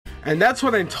And that's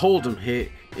what I told him,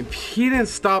 Hit. If he didn't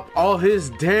stop all his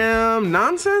damn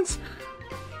nonsense,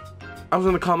 I was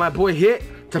gonna call my boy Hit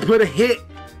to put a hit.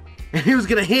 And he was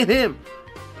gonna hit him.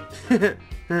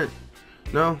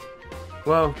 No?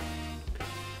 Well,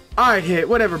 alright, Hit,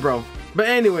 whatever, bro. But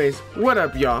anyways, what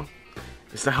up, y'all?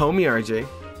 It's the homie RJ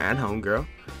and Homgirl.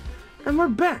 And we're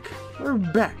back. We're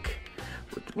back.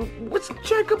 What's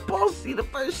Dragon Ball Z the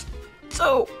first?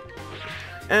 So,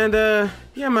 and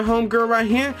yeah, my homegirl right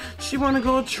here, she wanna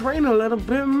go train a little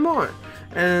bit more.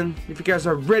 And if you guys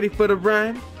are ready for the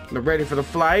ride, or ready for the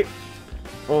flight,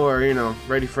 or you know,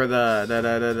 ready for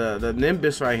the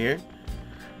Nimbus right here,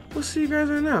 we'll see you guys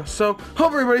right now. So,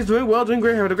 hope everybody's doing well, doing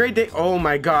great, having a great day. Oh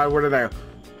my god, where did I go?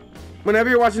 Whenever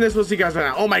you're watching this, we'll see you guys right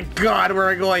now. Oh my god,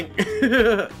 where am I going?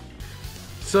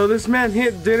 So this man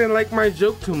Hit didn't like my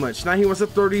joke too much. Now he wants to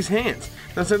throw these hands.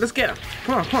 Now I said, let's get him.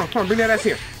 Come on, come on, come on, bring that ass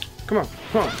here. Come on,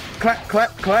 come on. Clap,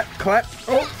 clap, clap, clap.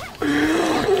 Oh.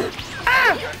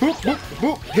 Ah! Boop, boop,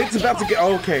 boop. Hit's about to get,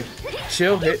 oh, okay.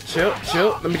 Chill, Hit, chill,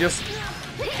 chill. Let me just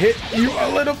hit you a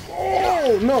little,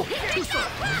 oh, no.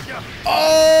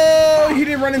 Oh, he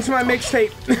didn't run into my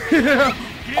mixtape.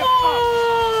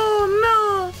 Oh,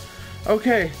 no.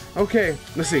 Okay, okay,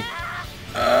 let's see.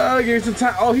 Give me some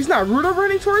time. Oh, he's not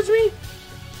running towards me?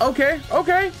 Okay,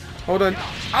 okay. Hold on.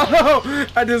 Oh,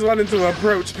 I just wanted to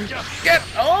approach. Get,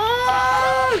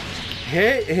 oh!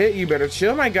 Hit, you better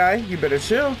chill, my guy. You better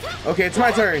chill. Okay, it's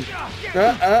my turn.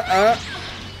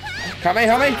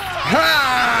 Kamehameha.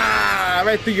 Ha!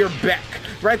 Right through your back.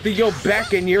 Right through your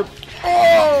back and your,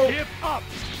 oh!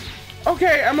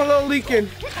 Okay, I'm a little leaking.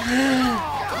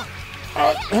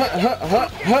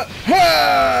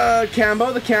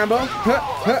 Combo, the combo,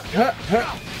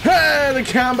 the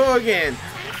combo again.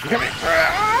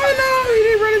 Oh no, he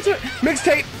didn't run into it.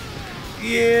 Mixtape.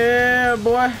 Yeah,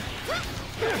 boy.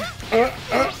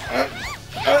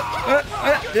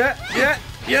 Yeah.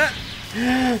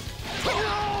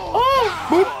 Oh,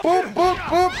 boop, boop, boop,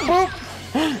 boop, boop.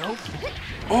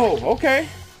 Oh, okay.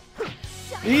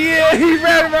 Yeah, he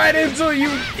ran right into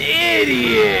you,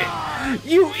 idiot.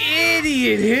 You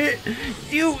idiot, Hit!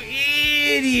 You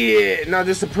idiot! Now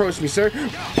just approach me, sir.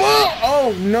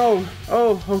 Oh no!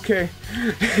 Oh, okay.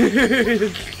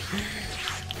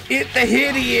 Hit the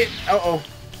idiot! Uh-oh.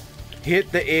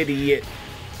 Hit the idiot.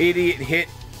 Idiot hit.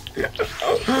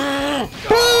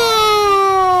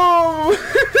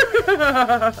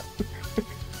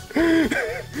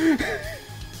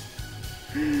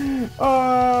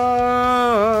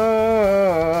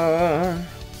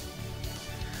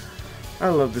 I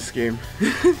love this game.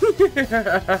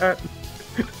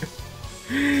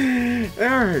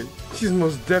 Alright, she's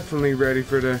most definitely ready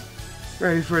for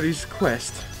these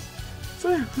quests. So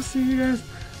yeah, we'll see you guys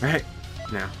right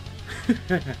now.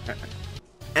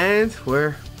 And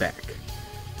we're back.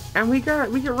 And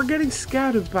we're getting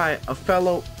scouted by a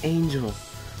fellow angel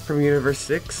from Xenoverse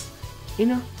 6. You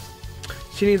know,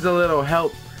 she needs a little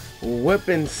help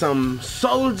whipping some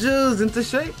soldiers into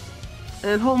shape.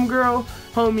 And Homegirl,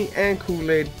 Homie, and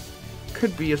Kool-Aid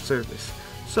could be of service.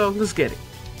 So let's get it.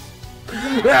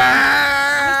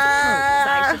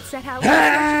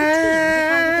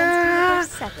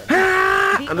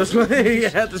 I'm just playing. I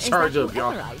had to charge up,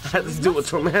 y'all. I had to do it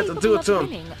to him. I had to do it to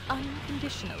him.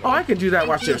 Oh, I can do that.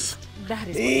 Watch this.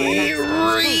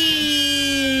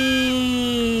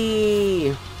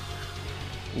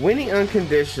 Winning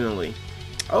unconditionally.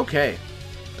 Okay.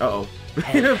 Uh-oh.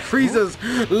 Frieza's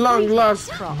long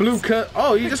lost blue cut.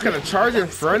 Oh, you just gonna charge in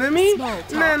front of me? Nah.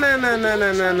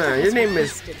 Your name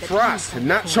is Frost,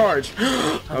 not Charge.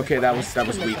 Okay, that was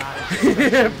weak.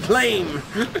 Flame.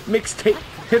 Mixtape.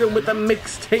 Hit him with the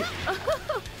mixtape.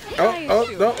 Oh.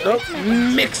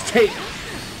 Mixtape.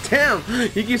 Damn,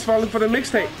 he keeps falling for the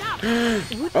mixtape.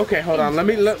 Okay, hold on. Let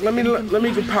me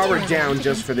go power down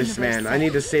just for this man. I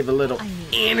need to save a little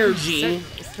energy.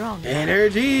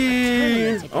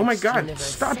 Energy! Oh my god,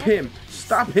 stop him!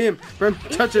 Stop him from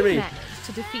touching me!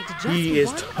 He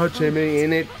is touching me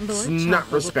and it's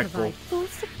not respectful.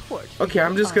 Okay,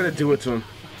 I'm just gonna do it to him.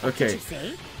 Okay.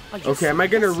 Okay, am I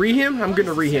gonna re him? I'm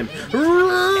gonna re him.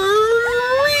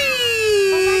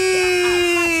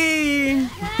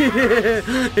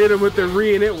 Hit him with the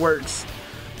re and it works.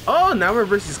 Oh, now we're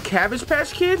versus Cabbage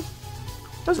Patch Kid?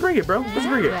 Let's bring it, bro. Let's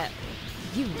bring it.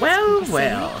 Well.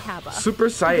 Super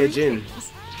Saiyajin.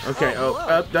 Okay,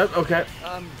 okay.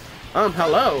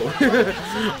 Hello.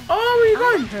 Oh, where you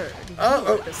going?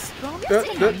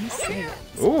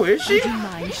 Oh, is she?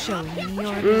 I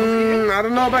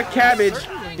don't know about Cabbage.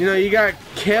 You know, you got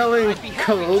Kale and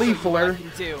Cauliflower.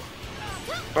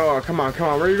 Oh, come on.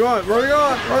 Where you going?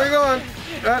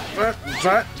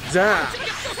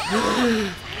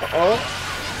 Oh.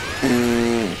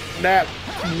 That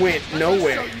went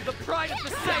nowhere.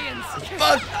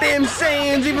 Fuck them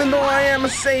Saiyans, even though I am a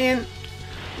Saiyan.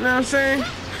 You know what I'm saying?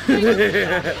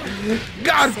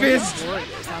 God fist!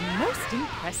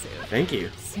 Thank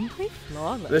you. Simply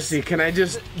flawless. Let's see, can I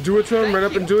just do it to him? Run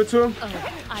up and do it to him?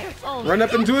 Run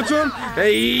up and do it to him?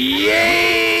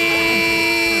 Yay!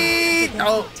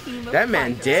 Oh, that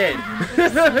man dead.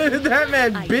 That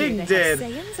man big dead.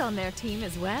 Saiyans on their team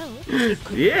as well.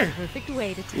 Yeah. Perfect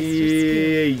way to test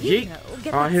your skill.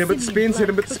 Oh, hit him with the spins, hit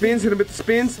him with the spins, hit him with the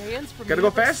spins. Gotta go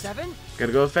fast.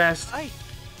 Gotta go fast.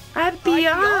 I'd be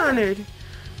honored.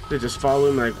 They just follow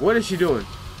him like, what is she doing?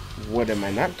 What am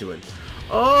I not doing?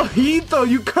 Oh, Hito,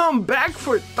 you come back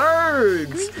for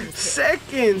thirds,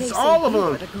 seconds, all of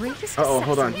them. Uh-oh,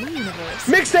 hold on.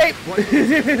 Mixtape!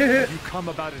 You come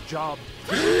about a job.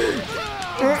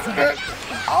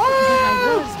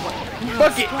 Oh!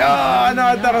 Fuck it. Oh, no,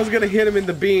 I thought I was going to hit him in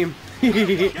the beam.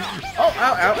 Oh,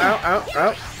 ow, ow, ow, ow,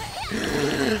 ow.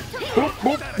 Boop,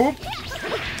 boop, boop.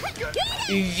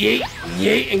 Yeet,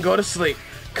 yeet, and go to sleep.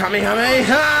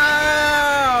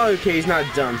 Kamehameha! Okay, he's not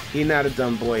dumb. He's not a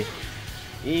dumb boy.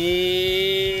 Yeah.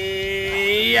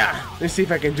 Let's see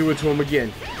if I can do it to him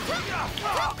again.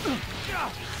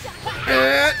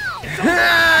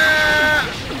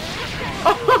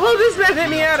 Oh, this man hit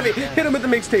me out of it. Hit him with the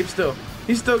mixtape still.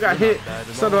 He still got hit.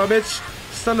 Son of a bitch.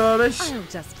 Son of a bitch. I'll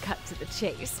just cut to the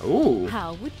chase. Ooh.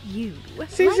 How would you?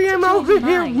 CCM over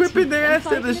here whipping their ass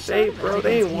to the shape, bro.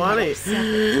 They ain't want it.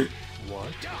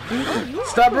 What?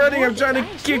 Stop running. I'm trying to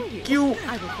kick you.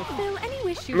 I will fulfill any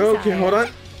wish you Okay, desire. hold on.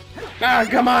 Ah,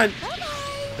 come on.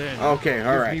 Then Okay,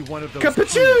 all right. give me one of those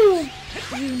Kapachoo!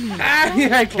 Ah,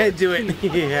 yeah, I can't do it.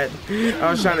 Yeah,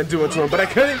 I was trying to do it to him, but I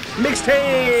couldn't.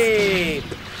 Mixtape!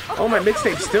 Oh, my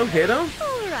mixtape still hit him?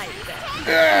 Alright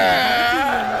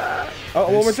then. Oh,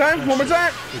 one more time? One more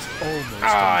time? It's almost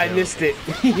Ah, I missed it.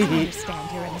 I understand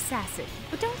you're an assassin,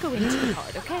 but don't go in too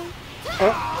hard, okay?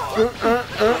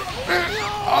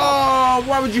 Oh,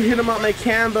 why would you hit him on my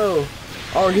combo?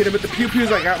 Oh, hit him with the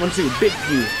pew-pews. I got one too. Big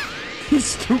pew. He's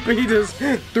stupid. He just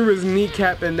threw his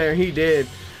kneecap in there. He did.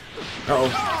 Uh-oh.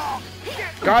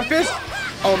 God fist?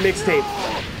 Oh, mixtape.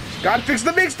 God fix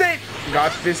the mixtape.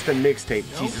 God fist the mixtape.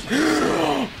 Jesus.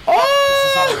 Oh!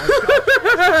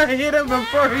 I hit him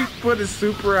before he put his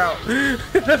super out.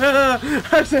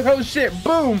 I said, oh shit.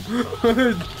 Boom.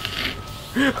 Okay.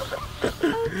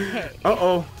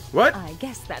 Uh-oh. What? I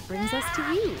guess that brings us to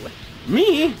you.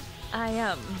 Me?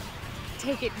 I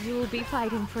take it you will be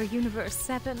fighting for Universe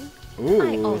 7.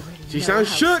 Ooh, she sounds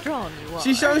shook.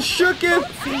 She sounds shookin'.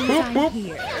 Boop, boop,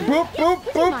 boop, boop,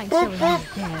 boop, boop, boop.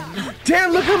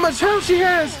 Damn, look how much health she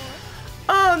has.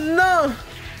 Oh no,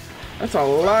 that's a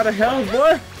lot of health,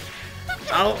 boy.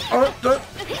 Oh, boop,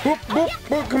 boop,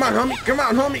 boop. Come on, homie. Come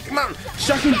on, homie. Come on.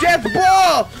 Shocking death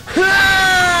ball.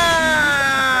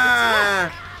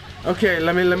 Ah! Okay,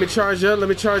 let me charge up. Let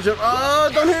me charge up.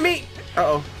 Oh, don't hit me.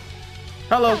 Uh-oh.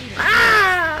 Hello.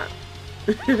 Ah!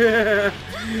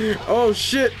 Oh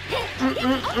shit.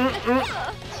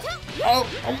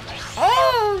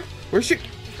 Oh. Where's she?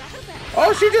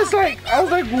 Oh, she just like, I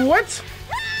was like, what?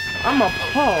 I'm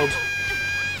appalled.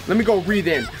 Let me go read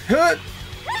in.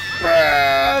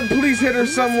 Please hit her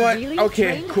somewhat.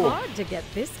 Okay, cool.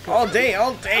 All day,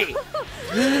 all day.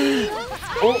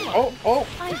 Oh.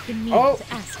 I've been meaning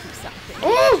to ask you something.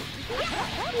 Oh.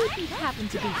 You happen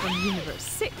to be from Universe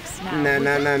 6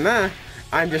 now. Nah.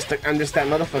 I'm just that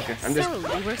motherfucker. I'm just.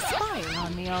 So you were spying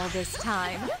on me all this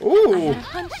time. Ooh. I had a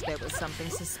hunch there was something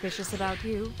suspicious about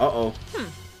you. Uh-oh.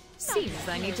 Seems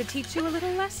I need to teach you a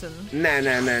little lesson. Nah.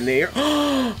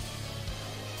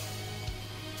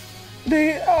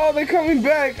 They're coming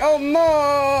back. Oh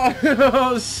no.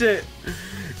 Oh shit.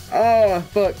 Oh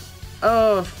fuck.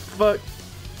 Oh fuck.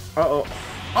 Uh-oh.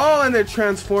 Oh, and they're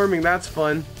transforming. That's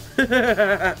fun.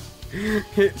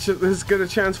 This is gonna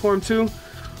transform too.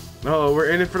 Oh, we're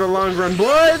in it for the long run,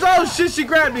 boys. Oh shit, she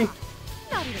grabbed me.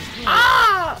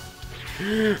 Ah!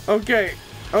 Okay,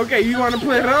 you wanna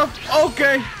play it off?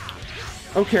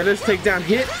 Okay, let's take down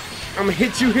hit. I'm gonna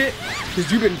hit you hit, cause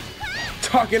you've been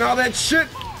talking all that shit.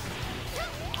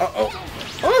 Oh.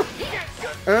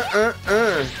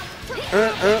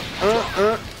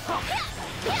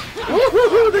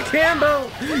 Woohoo, the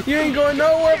combo. You ain't going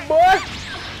nowhere, boy.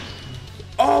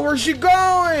 Oh, where's she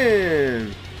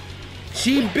going?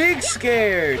 She big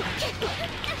scared.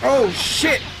 Oh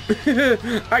shit.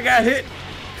 I got hit.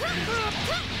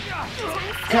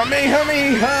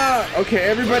 Kamehameha. Okay,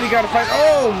 everybody gotta fight.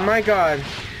 Oh my god.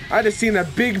 I just seen a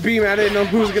big beam. I didn't know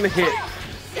who was gonna hit.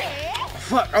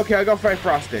 Fuck. Okay, I gotta fight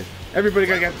Frost then. Everybody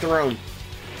gotta get thrown.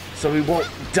 so we won't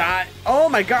die. Oh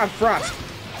my God, Frost!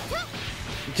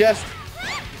 Just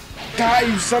die,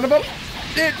 you son of a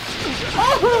bitch!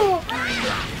 Oh!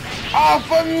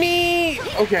 Off of me!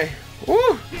 Okay.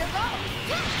 Woo!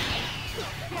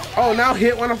 Oh, now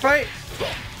hit when I fight.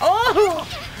 Oh!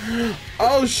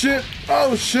 Oh shit!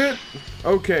 Oh shit!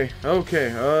 Okay, okay.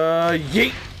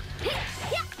 Yeet!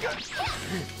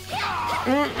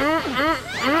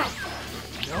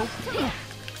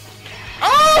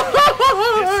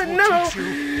 Oh no!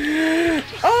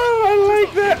 Oh, I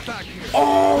like that.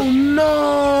 Oh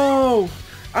no!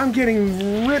 I'm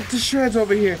getting ripped to shreds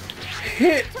over here.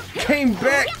 Hit came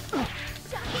back.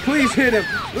 Please hit him.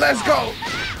 Let's go.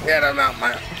 Get him out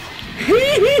my. What?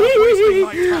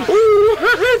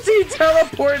 He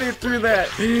teleported through that.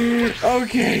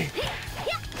 Okay.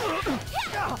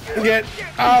 Get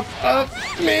off of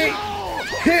me.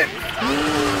 Hit.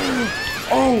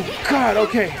 Oh God.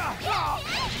 Okay.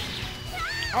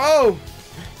 Oh.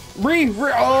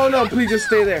 Oh no! Please just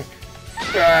stay there.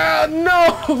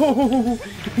 No!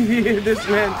 Yeah, this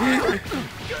man.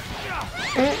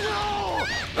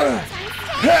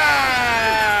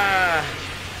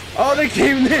 Oh, they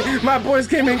came in. My boys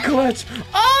came in clutch.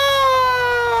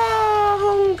 Oh,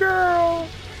 homegirl.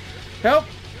 Help.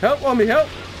 Help on me. Help.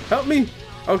 Help me.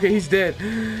 Okay, he's dead.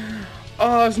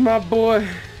 Oh, it's my boy.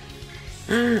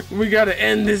 We gotta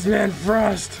end this man,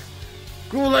 Frost.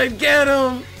 Kool-Aid, get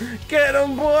him. Get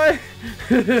him, boy.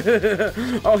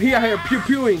 Oh, he out here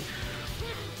pew-pewing.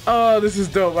 Oh, this is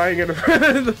dope. I ain't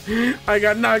gonna. I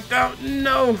got knocked out.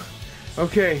 No.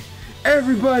 Okay.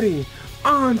 Everybody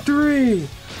on 3.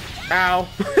 Ow.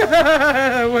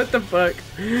 What the fuck?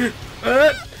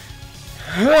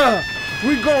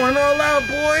 We going all out,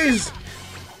 boys.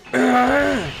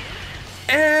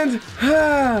 And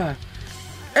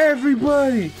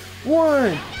everybody.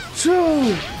 1,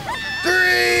 2, 3.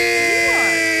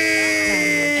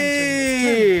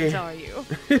 Are you?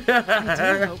 I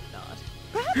do hope not.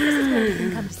 Perhaps this is where we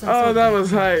can come to some Oh, sort that of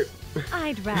was hype.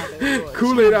 I'd rather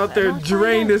Kool-Aid out there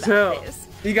drained as hell.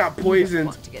 He got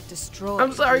poisoned.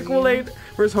 I'm sorry, Kool-Aid.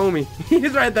 Where's homie?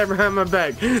 He's right there behind my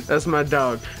back. That's my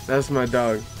dog. That's my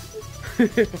dog.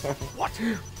 What?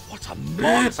 What a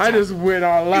monster! I just went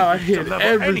all out. I hit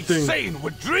everything. Any sane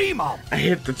would dream of. I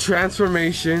hit the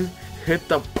transformation, hit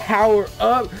the power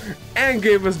up, and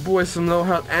gave us boys some low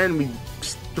health, and we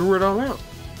just threw it all out.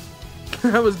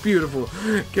 That was beautiful.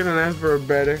 Couldn't ask for a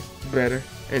better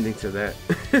ending to that.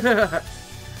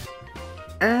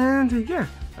 And yeah,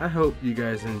 I hope you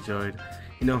guys enjoyed.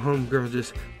 You know, homegirl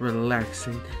just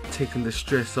relaxing, taking the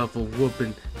stress off of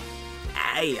whooping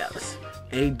ass.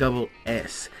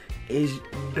 A-double-S.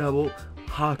 H-double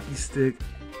hockey stick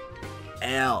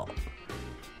L.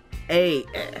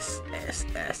 A-S-S-S-S-S.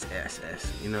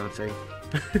 You know what I'm saying?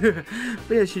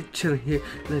 But yeah, she's chilling here,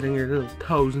 letting her little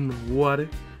toes in the water.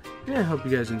 Yeah, I hope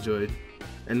you guys enjoyed.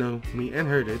 I know me and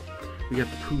her did. We got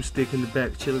the poo stick in the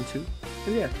back chilling too.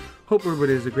 And yeah, hope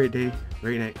everybody has a great day,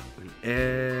 great night.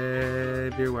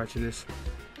 If you're watching this,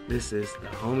 this is the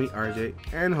homie RJ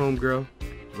and homegirl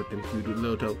with them cute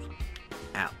little toes.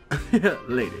 Out.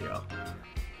 Later, y'all.